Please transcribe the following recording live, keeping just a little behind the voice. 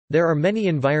There are many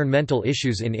environmental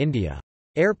issues in India.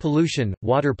 Air pollution,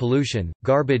 water pollution,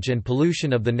 garbage and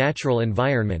pollution of the natural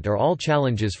environment are all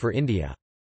challenges for India.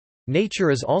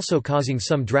 Nature is also causing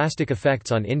some drastic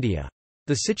effects on India.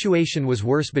 The situation was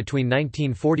worse between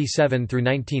 1947 through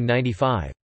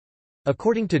 1995.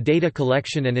 According to data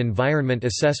collection and environment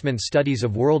assessment studies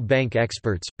of World Bank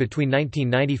experts, between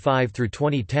 1995 through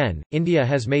 2010, India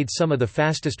has made some of the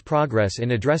fastest progress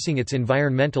in addressing its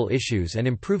environmental issues and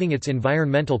improving its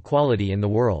environmental quality in the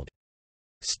world.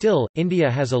 Still, India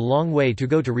has a long way to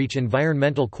go to reach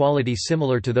environmental quality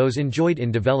similar to those enjoyed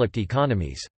in developed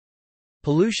economies.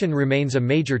 Pollution remains a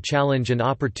major challenge and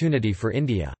opportunity for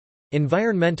India.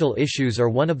 Environmental issues are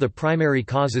one of the primary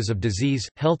causes of disease,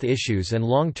 health issues and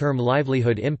long-term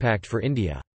livelihood impact for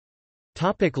India.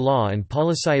 Topic: law and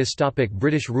policies. Topic: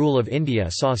 British rule of India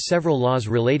saw several laws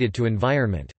related to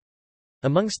environment.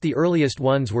 Amongst the earliest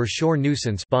ones were Shore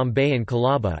Nuisance Bombay and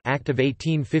Colaba Act of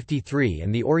 1853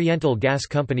 and the Oriental Gas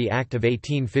Company Act of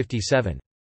 1857.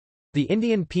 The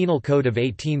Indian Penal Code of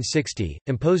 1860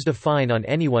 imposed a fine on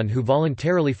anyone who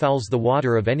voluntarily fouls the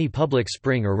water of any public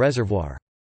spring or reservoir.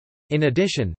 In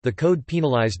addition, the code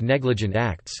penalised negligent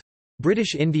acts.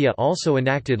 British India also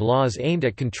enacted laws aimed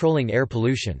at controlling air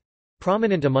pollution.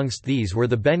 Prominent amongst these were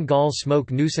the Bengal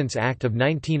Smoke Nuisance Act of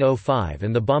 1905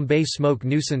 and the Bombay Smoke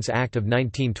Nuisance Act of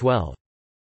 1912.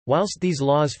 Whilst these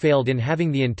laws failed in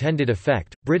having the intended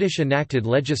effect, British enacted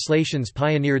legislations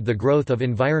pioneered the growth of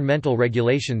environmental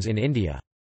regulations in India.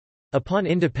 Upon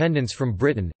independence from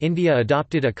Britain, India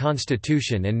adopted a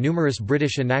constitution and numerous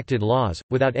British enacted laws,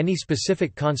 without any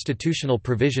specific constitutional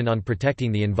provision on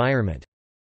protecting the environment.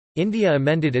 India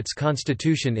amended its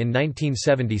constitution in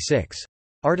 1976.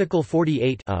 Article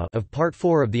 48 of Part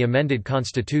 4 of the amended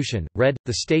constitution, read,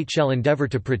 "The state shall endeavour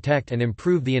to protect and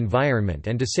improve the environment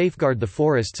and to safeguard the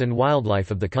forests and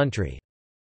wildlife of the country."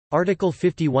 Article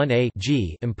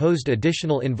 51A imposed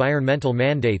additional environmental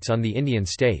mandates on the Indian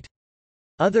state.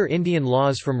 Other Indian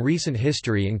laws from recent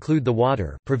history include the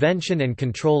Water Prevention and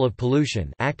Control of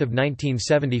Pollution Act of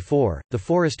 1974, the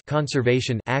Forest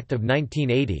Conservation Act of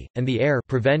 1980, and the Air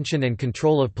Prevention and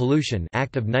Control of Pollution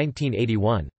Act of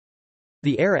 1981.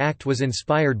 The Air Act was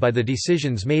inspired by the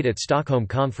decisions made at Stockholm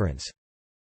Conference.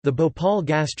 The Bhopal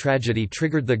gas tragedy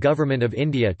triggered the Government of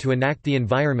India to enact the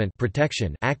Environment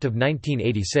Protection Act of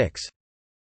 1986.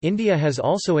 India has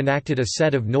also enacted a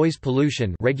set of noise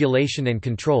pollution regulation and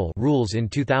control rules in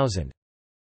 2000.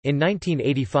 In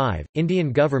 1985,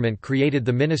 Indian government created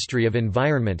the Ministry of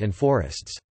Environment and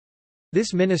Forests.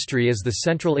 This ministry is the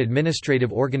central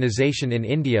administrative organisation in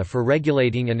India for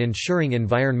regulating and ensuring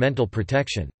environmental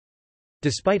protection.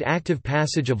 Despite active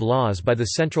passage of laws by the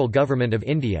central government of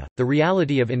India, the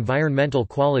reality of environmental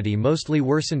quality mostly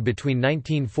worsened between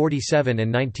 1947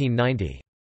 and 1990.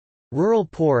 Rural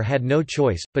poor had no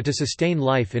choice, but to sustain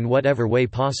life in whatever way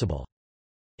possible.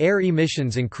 Air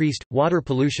emissions increased, water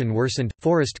pollution worsened,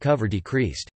 forest cover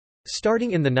decreased.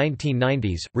 Starting in the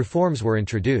 1990s, reforms were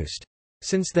introduced.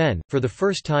 Since then, for the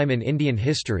first time in Indian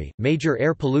history, major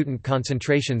air pollutant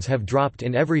concentrations have dropped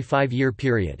in every 5-year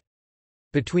period.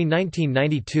 Between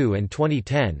 1992 and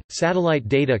 2010, satellite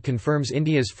data confirms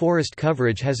India's forest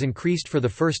coverage has increased for the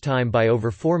first time by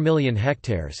over 4 million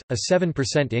hectares, a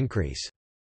 7% increase.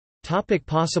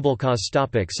 Possible cause.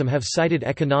 Some have cited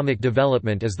economic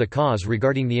development as the cause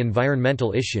regarding the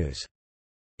environmental issues.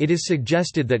 It is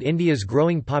suggested that India's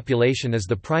growing population is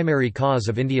the primary cause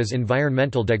of India's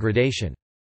environmental degradation.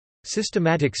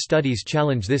 Systematic studies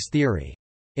challenge this theory.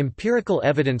 Empirical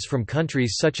evidence from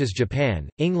countries such as Japan,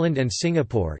 England and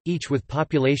Singapore, each with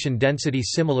population density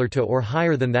similar to or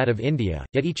higher than that of India,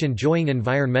 yet each enjoying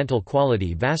environmental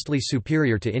quality vastly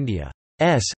superior to India.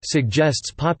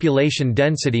 Suggests population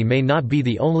density may not be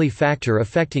the only factor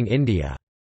affecting India's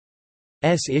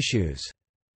issues.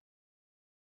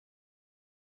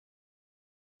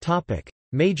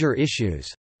 Major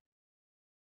issues.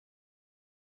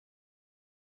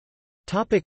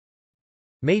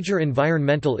 Major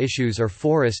environmental issues are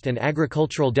forest and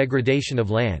agricultural degradation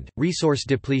of land, resource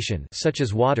depletion such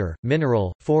as water,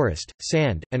 mineral, forest,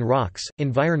 sand, and rocks,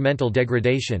 environmental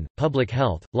degradation, public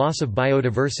health, loss of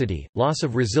biodiversity, loss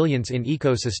of resilience in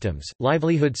ecosystems,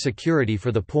 livelihood security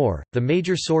for the poor. The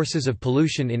major sources of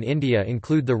pollution in India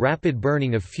include the rapid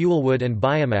burning of fuelwood and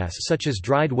biomass such as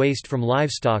dried waste from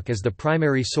livestock as the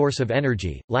primary source of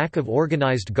energy, lack of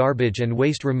organized garbage and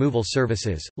waste removal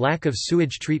services, lack of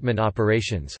sewage treatment operations,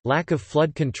 conditions, lack of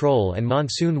flood control and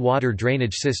monsoon water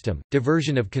drainage system,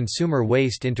 diversion of consumer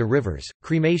waste into rivers,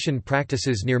 cremation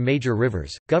practices near major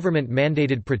rivers,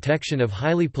 government-mandated protection of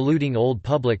highly polluting old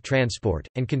public transport,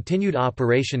 and continued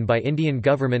operation by Indian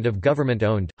government of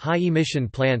government-owned, high-emission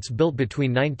plants built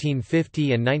between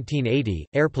 1950 and 1980,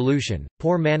 air pollution,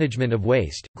 poor management of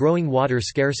waste, growing water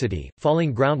scarcity,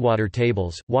 falling groundwater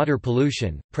tables, water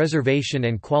pollution, preservation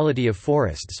and quality of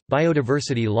forests,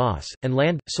 biodiversity loss, and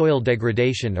land-soil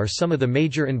degradation are some of the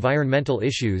major environmental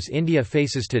issues India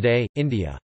faces today.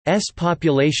 India's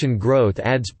population growth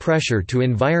adds pressure to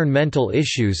environmental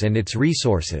issues and its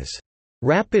resources.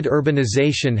 Rapid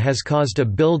urbanization has caused a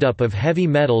buildup of heavy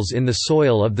metals in the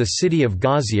soil of the city of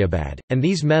Ghaziabad, and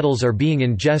these metals are being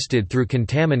ingested through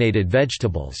contaminated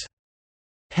vegetables.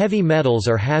 Heavy metals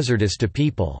are hazardous to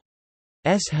people's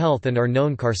health and are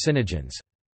known carcinogens.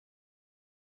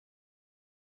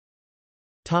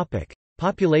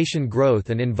 Population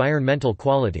growth and environmental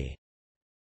quality.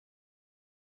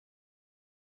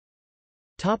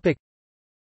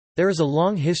 There is a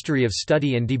long history of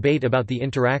study and debate about the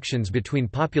interactions between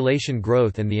population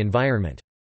growth and the environment.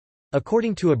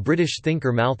 According to a British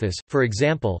thinker Malthus, for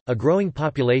example, a growing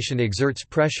population exerts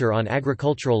pressure on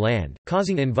agricultural land,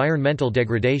 causing environmental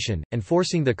degradation, and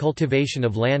forcing the cultivation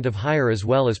of land of higher as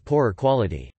well as poorer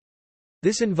quality.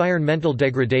 This environmental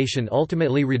degradation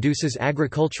ultimately reduces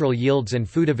agricultural yields and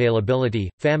food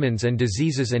availability, famines and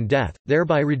diseases and death,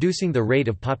 thereby reducing the rate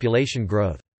of population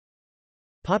growth.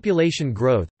 Population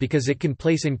growth, because it can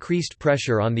place increased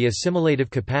pressure on the assimilative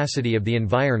capacity of the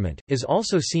environment, is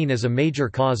also seen as a major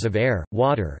cause of air,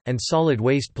 water, and solid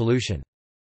waste pollution.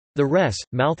 The res,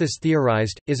 Malthus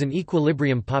theorized, is an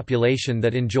equilibrium population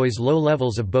that enjoys low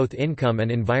levels of both income and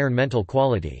environmental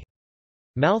quality.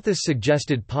 Malthus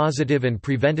suggested positive and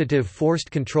preventative forced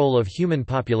control of human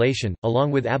population, along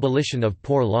with abolition of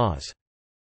poor laws.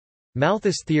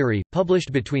 Malthus' theory,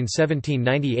 published between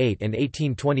 1798 and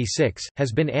 1826,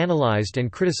 has been analyzed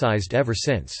and criticized ever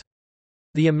since.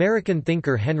 The American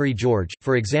thinker Henry George,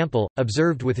 for example,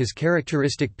 observed with his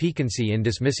characteristic piquancy in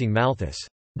dismissing Malthus,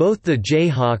 "Both the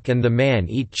jayhawk and the man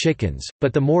eat chickens,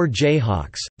 but the more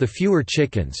jayhawks, the fewer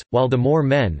chickens, while the more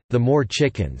men, the more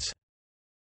chickens."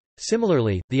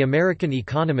 Similarly, the American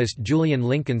economist Julian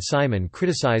Lincoln Simon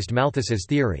criticized Malthus's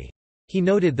theory. He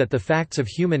noted that the facts of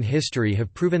human history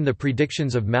have proven the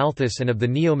predictions of Malthus and of the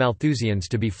Neo-Malthusians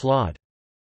to be flawed.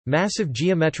 Massive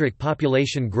geometric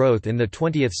population growth in the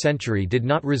 20th century did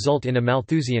not result in a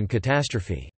Malthusian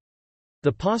catastrophe.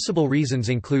 The possible reasons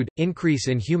include, increase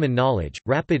in human knowledge,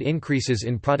 rapid increases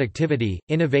in productivity,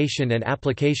 innovation and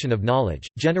application of knowledge,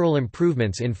 general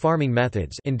improvements in farming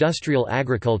methods, industrial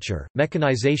agriculture,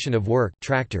 mechanization of work,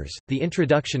 tractors, the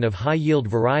introduction of high-yield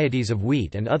varieties of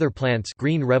wheat and other plants,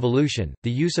 green revolution,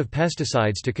 the use of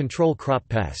pesticides to control crop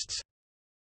pests.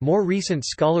 More recent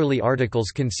scholarly articles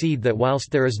concede that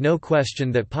whilst there is no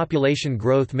question that population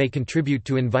growth may contribute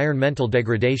to environmental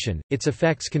degradation, its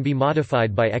effects can be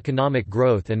modified by economic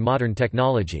growth and modern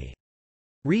technology.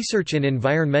 Research in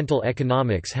environmental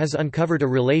economics has uncovered a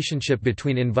relationship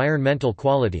between environmental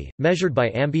quality, measured by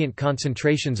ambient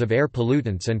concentrations of air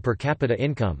pollutants and per capita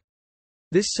income.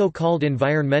 This so-called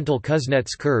environmental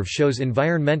Kuznets curve shows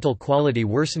environmental quality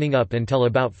worsening up until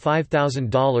about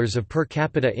 $5,000 of per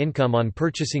capita income on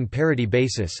purchasing parity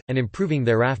basis, and improving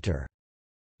thereafter.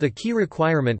 The key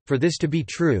requirement, for this to be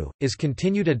true, is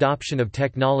continued adoption of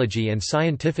technology and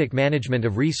scientific management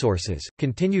of resources,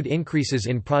 continued increases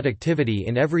in productivity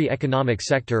in every economic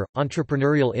sector,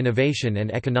 entrepreneurial innovation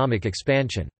and economic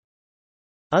expansion.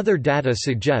 Other data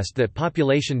suggest that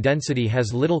population density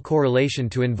has little correlation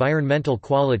to environmental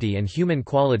quality and human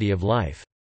quality of life.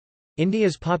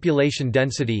 India's population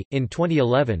density, in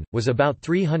 2011, was about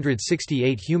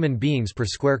 368 human beings per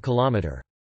square kilometre.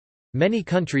 Many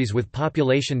countries with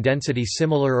population density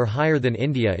similar or higher than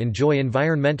India enjoy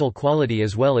environmental quality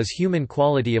as well as human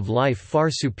quality of life far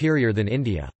superior than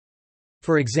India.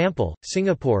 For example,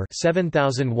 Singapore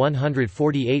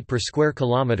 7,148 per square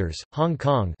kilometers, Hong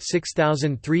Kong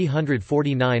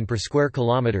 6,349 per square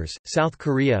kilometers, South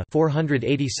Korea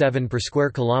 487 per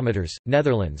square kilometers,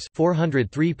 Netherlands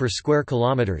 403 per square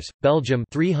kilometers, Belgium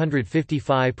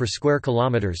 355 per square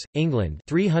kilometers, England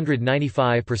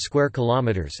 395 per square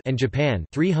kilometers, and Japan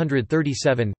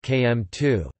 337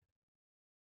 km2.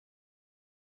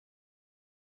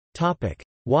 Topic: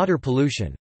 Water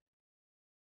pollution.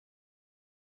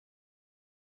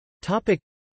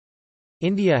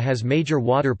 India has major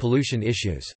water pollution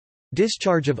issues.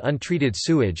 Discharge of untreated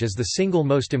sewage is the single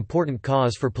most important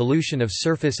cause for pollution of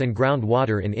surface and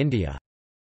groundwater in India.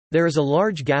 There is a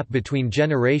large gap between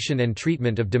generation and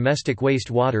treatment of domestic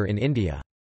waste water in India.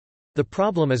 The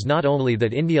problem is not only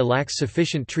that India lacks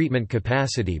sufficient treatment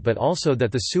capacity but also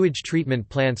that the sewage treatment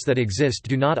plants that exist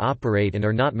do not operate and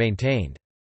are not maintained.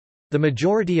 The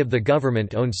majority of the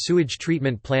government-owned sewage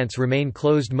treatment plants remain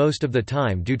closed most of the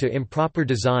time due to improper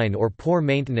design or poor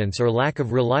maintenance or lack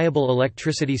of reliable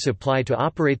electricity supply to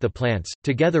operate the plants,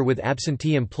 together with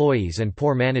absentee employees and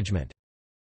poor management.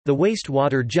 The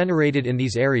wastewater generated in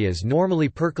these areas normally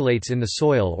percolates in the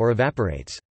soil or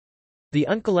evaporates. The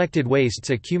uncollected wastes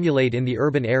accumulate in the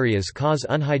urban areas, cause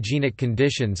unhygienic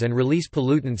conditions and release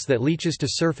pollutants that leaches to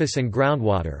surface and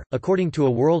groundwater. According to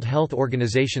a World Health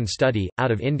Organization study, out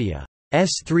of India's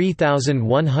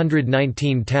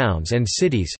 3,119 towns and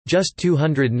cities, just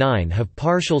 209 have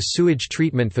partial sewage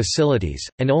treatment facilities,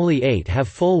 and only 8 have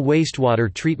full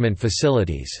wastewater treatment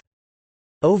facilities.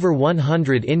 Over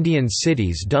 100 Indian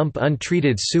cities dump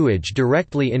untreated sewage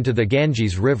directly into the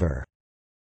Ganges River.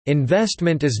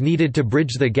 Investment is needed to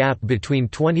bridge the gap between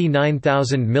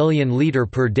 29,000 million litre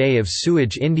per day of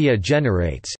sewage India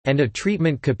generates, and a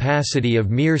treatment capacity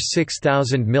of mere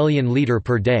 6,000 million litre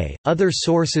per day. Other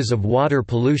sources of water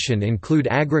pollution include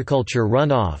agriculture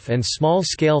runoff and small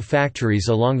scale factories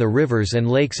along the rivers and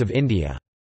lakes of India.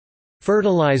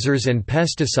 Fertilizers and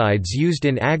pesticides used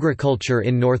in agriculture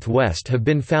in northwest have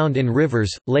been found in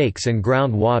rivers, lakes, and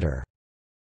groundwater.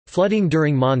 Flooding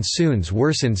during monsoons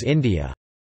worsens India's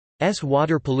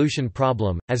water pollution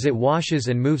problem, as it washes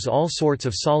and moves all sorts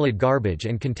of solid garbage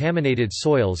and contaminated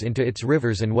soils into its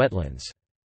rivers and wetlands.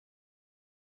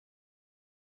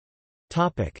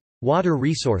 Water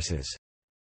resources.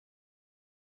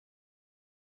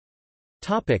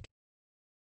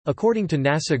 According to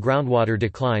NASA, groundwater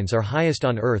declines are highest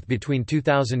on Earth between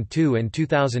 2002 and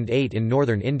 2008 in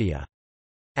northern India.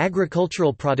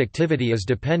 Agricultural productivity is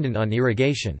dependent on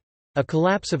irrigation. A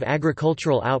collapse of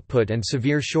agricultural output and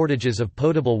severe shortages of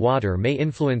potable water may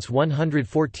influence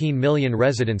 114 million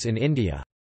residents in India.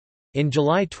 In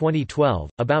July 2012,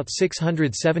 about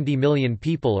 670 million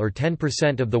people or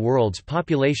 10% of the world's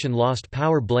population lost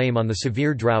power, blame on the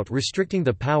severe drought restricting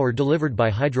the power delivered by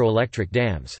hydroelectric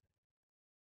dams.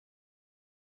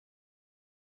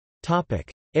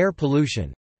 Air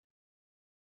pollution.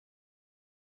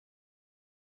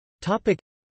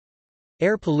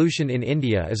 Air pollution in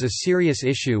India is a serious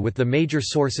issue, with the major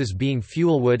sources being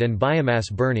fuelwood and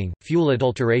biomass burning, fuel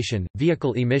adulteration,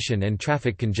 vehicle emission and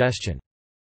traffic congestion.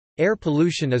 Air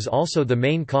pollution is also the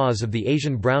main cause of the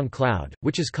Asian brown cloud,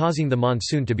 which is causing the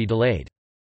monsoon to be delayed.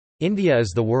 India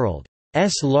is the world's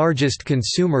largest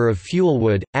consumer of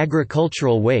fuelwood,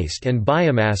 agricultural waste and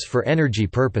biomass for energy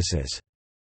purposes.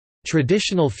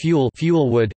 Traditional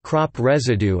fuelwood, crop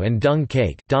residue and dung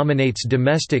cake dominates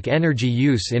domestic energy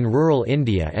use in rural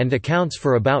India and accounts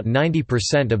for about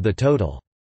 90% of the total.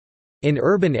 In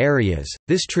urban areas,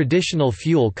 this traditional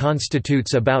fuel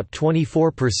constitutes about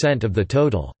 24% of the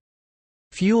total.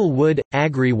 Fuel wood,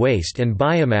 agri-waste and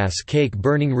biomass cake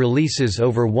burning releases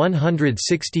over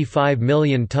 165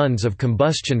 million tons of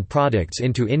combustion products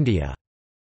into India's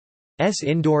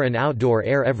indoor and outdoor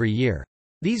air every year.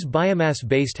 These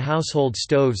biomass-based household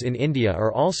stoves in India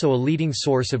are also a leading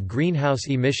source of greenhouse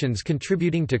emissions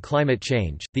contributing to climate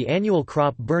change. The annual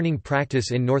crop burning practice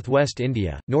in northwest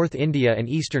India, North India and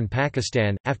eastern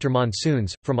Pakistan, after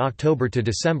monsoons, from October to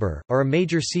December, are a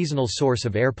major seasonal source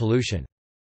of air pollution.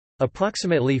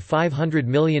 Approximately 500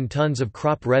 million tons of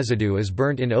crop residue is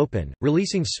burnt in open,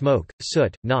 releasing smoke,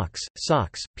 soot, NOx,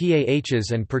 SOx,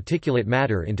 PAHs and particulate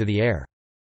matter into the air.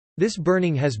 This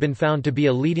burning has been found to be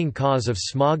a leading cause of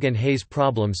smog and haze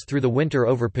problems through the winter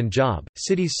over Punjab,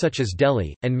 cities such as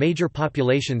Delhi, and major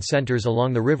population centres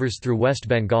along the rivers through West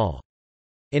Bengal.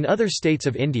 In other states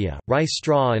of India, rice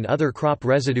straw and other crop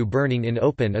residue burning in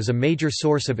open is a major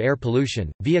source of air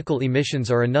pollution. Vehicle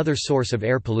emissions are another source of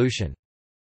air pollution.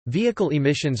 Vehicle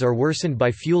emissions are worsened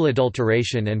by fuel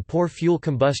adulteration and poor fuel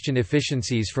combustion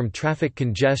efficiencies from traffic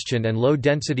congestion and low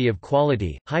density of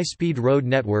quality, high-speed road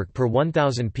network per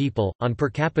 1,000 people. On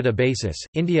per capita basis,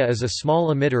 India is a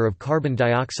small emitter of carbon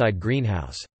dioxide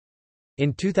greenhouse.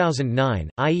 In 2009,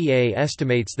 IEA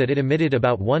estimates that it emitted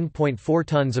about 1.4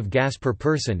 tons of gas per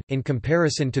person, in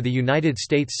comparison to the United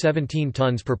States' 17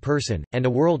 tons per person, and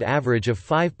a world average of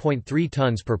 5.3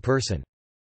 tons per person.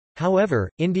 However,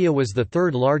 India was the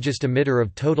third largest emitter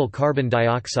of total carbon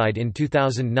dioxide in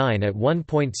 2009 at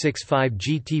 1.65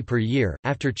 gt per year,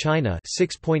 after China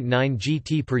 6.9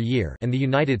 gt per year and the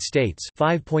United States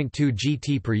 5.2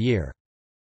 gt per year.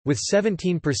 With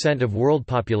 17% of world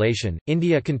population,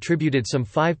 India contributed some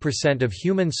 5% of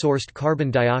human-sourced carbon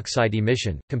dioxide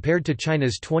emission, compared to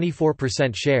China's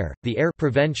 24% share. The Air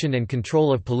Prevention and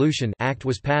Control of Pollution Act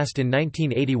was passed in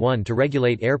 1981 to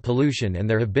regulate air pollution, and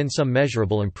there have been some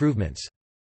measurable improvements.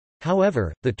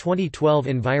 However, the 2012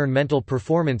 Environmental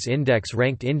Performance Index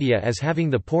ranked India as having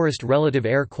the poorest relative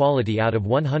air quality out of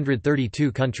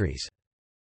 132 countries.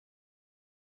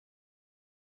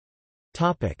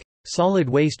 Solid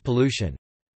waste pollution.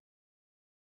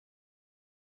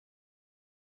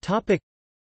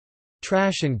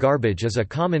 Trash and garbage is a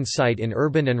common sight in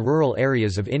urban and rural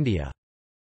areas of India.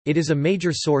 It is a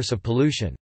major source of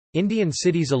pollution. Indian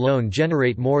cities alone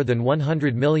generate more than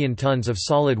 100 million tons of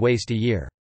solid waste a year.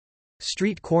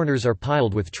 Street corners are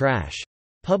piled with trash.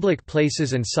 Public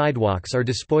places and sidewalks are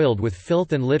despoiled with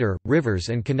filth and litter. Rivers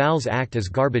and canals act as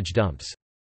garbage dumps.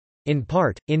 In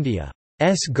part, India's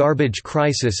garbage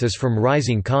crisis is from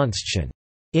rising consumption.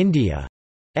 India's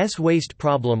waste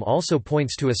problem also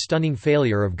points to a stunning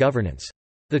failure of governance.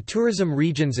 The tourism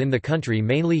regions in the country,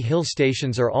 mainly hill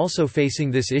stations, are also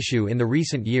facing this issue in the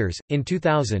recent years. In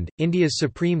 2000, India's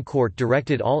Supreme Court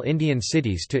directed all Indian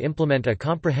cities to implement a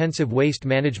comprehensive waste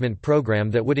management program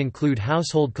that would include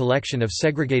household collection of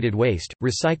segregated waste,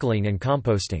 recycling and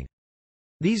composting.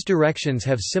 These directions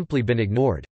have simply been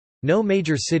ignored. No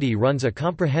major city runs a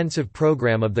comprehensive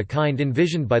program of the kind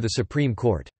envisioned by the Supreme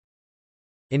Court.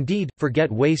 Indeed,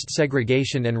 forget Waste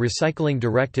Segregation and Recycling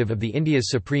Directive of the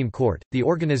India's Supreme Court, the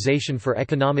Organisation for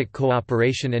Economic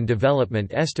Cooperation and Development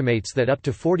estimates that up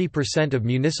to 40% of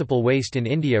municipal waste in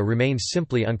India remains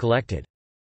simply uncollected.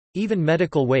 Even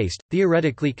medical waste,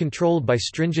 theoretically controlled by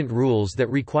stringent rules that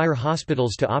require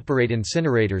hospitals to operate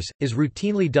incinerators, is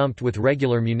routinely dumped with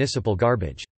regular municipal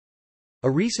garbage.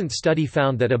 A recent study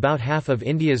found that about half of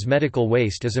India's medical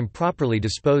waste is improperly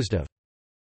disposed of.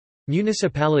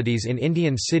 Municipalities in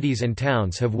Indian cities and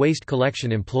towns have waste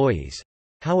collection employees.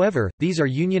 However, these are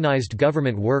unionized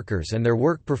government workers and their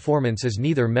work performance is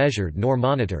neither measured nor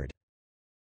monitored.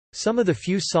 Some of the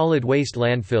few solid waste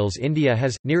landfills India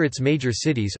has, near its major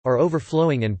cities, are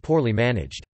overflowing and poorly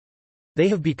managed. They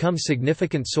have become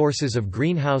significant sources of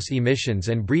greenhouse emissions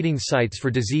and breeding sites for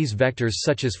disease vectors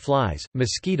such as flies,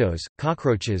 mosquitoes,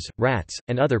 cockroaches, rats,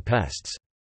 and other pests.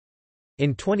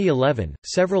 In 2011,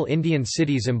 several Indian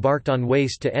cities embarked on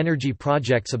waste-to-energy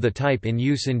projects of the type in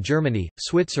use in Germany,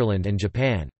 Switzerland and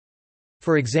Japan.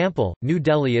 For example, New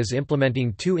Delhi is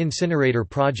implementing 2 incinerator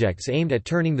projects aimed at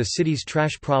turning the city's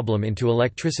trash problem into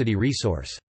electricity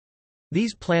resource.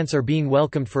 These plants are being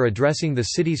welcomed for addressing the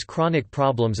city's chronic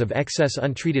problems of excess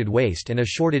untreated waste and a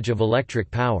shortage of electric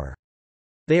power.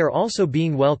 They are also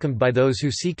being welcomed by those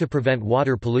who seek to prevent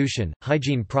water pollution,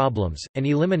 hygiene problems, and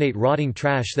eliminate rotting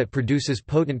trash that produces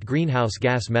potent greenhouse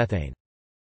gas methane.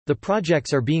 The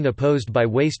projects are being opposed by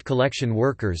waste collection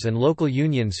workers and local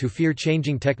unions who fear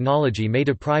changing technology may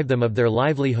deprive them of their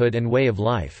livelihood and way of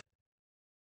life.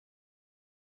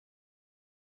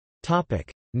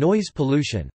 Noise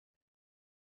pollution.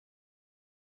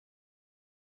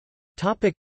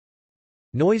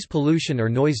 Noise pollution or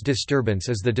noise disturbance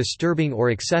is the disturbing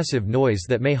or excessive noise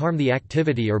that may harm the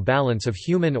activity or balance of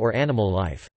human or animal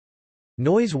life.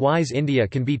 Noise-wise, India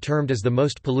can be termed as the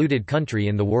most polluted country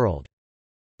in the world.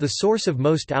 The source of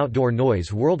most outdoor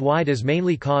noise worldwide is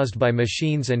mainly caused by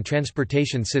machines and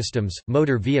transportation systems,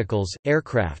 motor vehicles,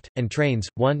 aircraft, and trains.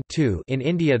 2 In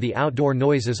India, the outdoor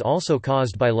noise is also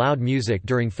caused by loud music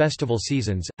during festival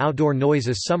seasons. Outdoor noise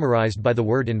is summarized by the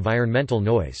word environmental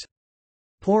noise.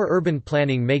 Poor urban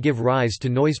planning may give rise to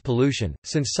noise pollution,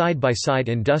 since side-by-side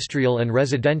industrial and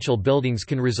residential buildings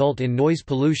can result in noise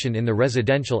pollution in the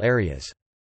residential areas.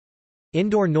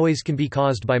 Indoor noise can be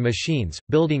caused by machines,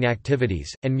 building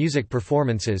activities, and music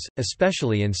performances,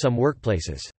 especially in some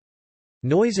workplaces.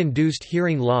 Noise-induced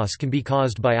hearing loss can be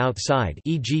caused by outside,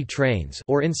 e.g. trains,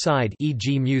 or inside,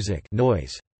 e.g. music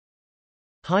noise.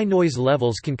 High noise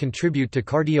levels can contribute to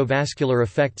cardiovascular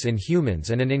effects in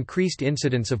humans and an increased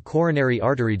incidence of coronary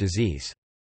artery disease.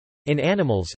 In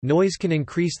animals, noise can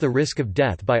increase the risk of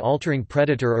death by altering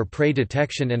predator or prey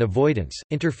detection and avoidance,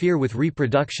 interfere with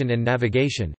reproduction and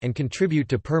navigation, and contribute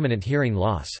to permanent hearing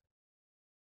loss.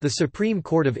 The Supreme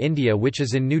Court of India, which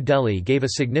is in New Delhi, gave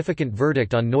a significant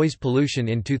verdict on noise pollution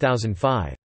in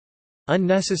 2005.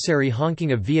 Unnecessary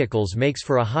honking of vehicles makes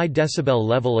for a high decibel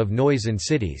level of noise in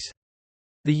cities.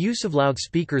 The use of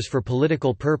loudspeakers for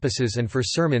political purposes and for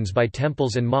sermons by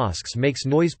temples and mosques makes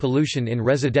noise pollution in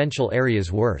residential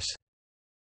areas worse.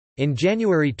 In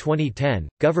January 2010,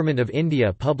 Government of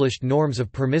India published norms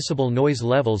of permissible noise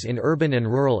levels in urban and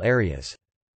rural areas.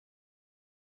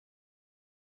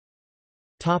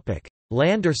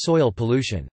 Land or soil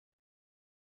pollution.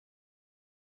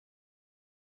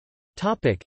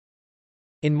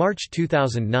 In March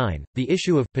 2009, the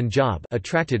issue of Punjab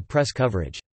attracted press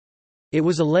coverage. It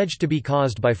was alleged to be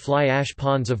caused by fly ash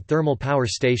ponds of thermal power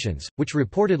stations, which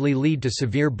reportedly lead to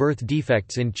severe birth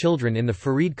defects in children in the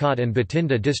Faridkot and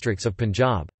Batinda districts of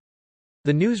Punjab.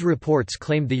 The news reports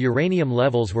claimed the uranium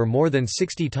levels were more than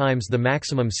 60 times the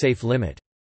maximum safe limit.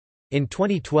 In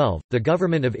 2012, the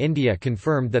Government of India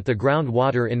confirmed that the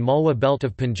groundwater in Malwa belt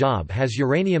of Punjab has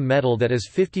uranium metal that is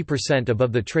 50%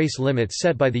 above the trace limit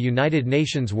set by the United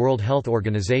Nations World Health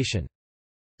Organization.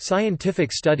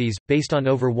 Scientific studies, based on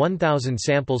over 1,000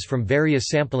 samples from various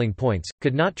sampling points,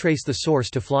 could not trace the source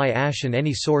to fly ash and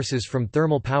any sources from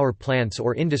thermal power plants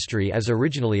or industry as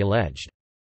originally alleged.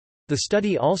 The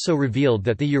study also revealed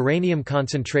that the uranium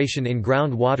concentration in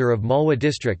groundwater of Malwa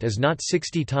district is not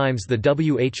 60 times the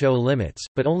WHO limits,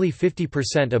 but only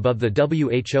 50% above the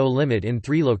WHO limit in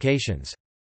 3 locations.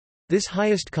 This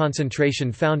highest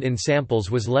concentration found in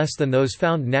samples was less than those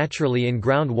found naturally in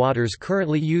groundwaters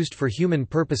currently used for human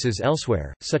purposes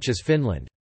elsewhere, such as Finland.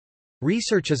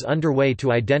 Research is underway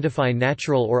to identify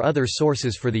natural or other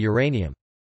sources for the uranium.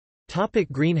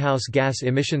 Greenhouse gas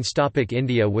emissions.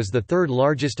 India was the third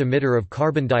largest emitter of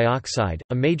carbon dioxide,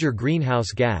 a major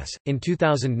greenhouse gas, in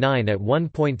 2009 at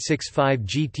 1.65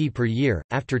 gt per year,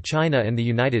 after China and the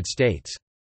United States.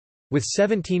 With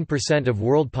 17% of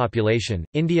world population,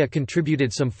 India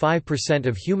contributed some 5%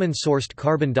 of human-sourced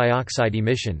carbon dioxide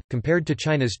emission, compared to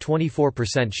China's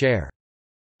 24% share.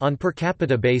 On per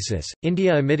capita basis,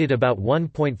 India emitted about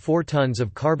 1.4 tons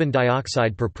of carbon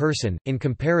dioxide per person, in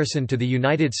comparison to the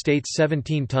United States'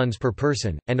 17 tons per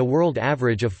person, and a world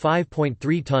average of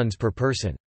 5.3 tons per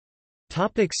person.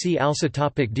 See also.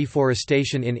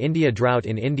 Deforestation in India, drought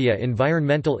in India,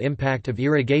 environmental impact of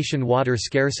irrigation, water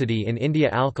scarcity in India,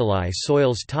 alkali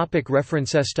soils.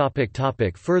 References.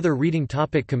 Further reading.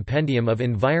 Compendium of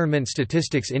Environment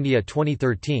Statistics India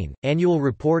 2013, Annual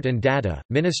Report and Data,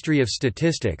 Ministry of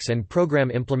Statistics and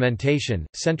Programme Implementation,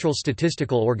 Central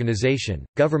Statistical Organisation,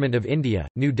 Government of India,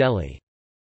 New Delhi.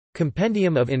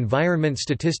 Compendium of Environment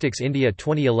Statistics India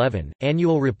 2011,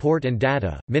 Annual Report and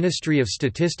Data, Ministry of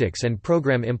Statistics and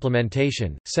Programme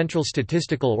Implementation, Central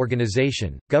Statistical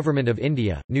Organisation, Government of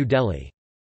India, New Delhi.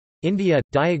 India,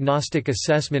 Diagnostic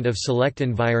Assessment of Select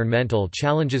Environmental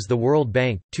Challenges. The World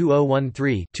Bank,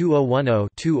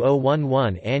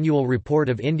 2013-2010-2011 Annual Report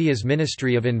of India's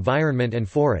Ministry of Environment and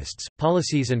Forests,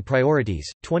 Policies and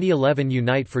Priorities, 2011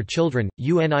 Unite for Children,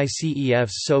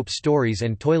 UNICEF's Soap Stories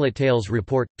and Toilet Tales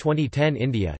Report, 2010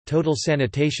 India, Total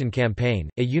Sanitation Campaign,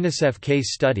 a UNICEF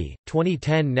Case Study,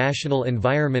 2010 National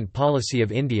Environment Policy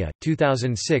of India,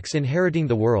 2006 Inheriting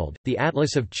the World, The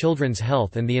Atlas of Children's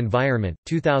Health and the Environment,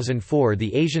 2004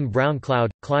 The Asian Brown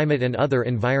Cloud, Climate and Other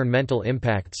Environmental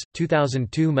Impacts,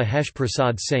 2002 Mahesh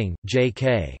Prasad Singh,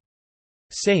 J.K.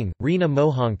 Singh, Reena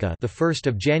Mohanka, the 1st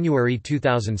of January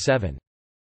 2007.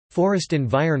 Forest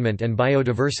Environment and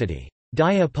Biodiversity.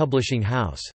 Daya Publishing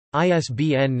House.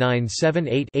 ISBN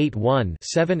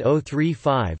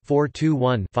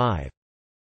 978-81-7035-421-5.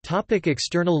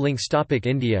 External links.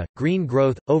 India, Green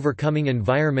Growth, Overcoming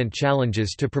Environment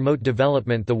Challenges to Promote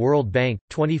Development. The World Bank,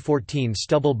 2014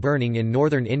 Stubble burning in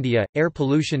northern India, air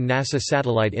pollution. NASA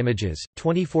satellite images,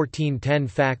 2014 10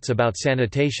 Facts about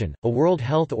sanitation, a World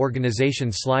Health Organization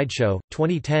slideshow,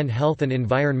 2010 Health and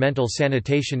environmental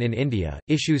sanitation in India,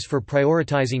 issues for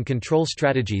prioritizing control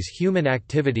strategies. Human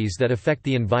activities that affect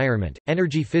the environment,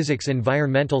 energy physics.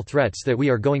 Environmental threats that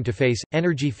we are going to face,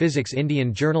 Energy Physics.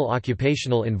 Indian Journal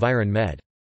Occupational Environment.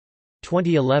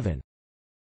 2011.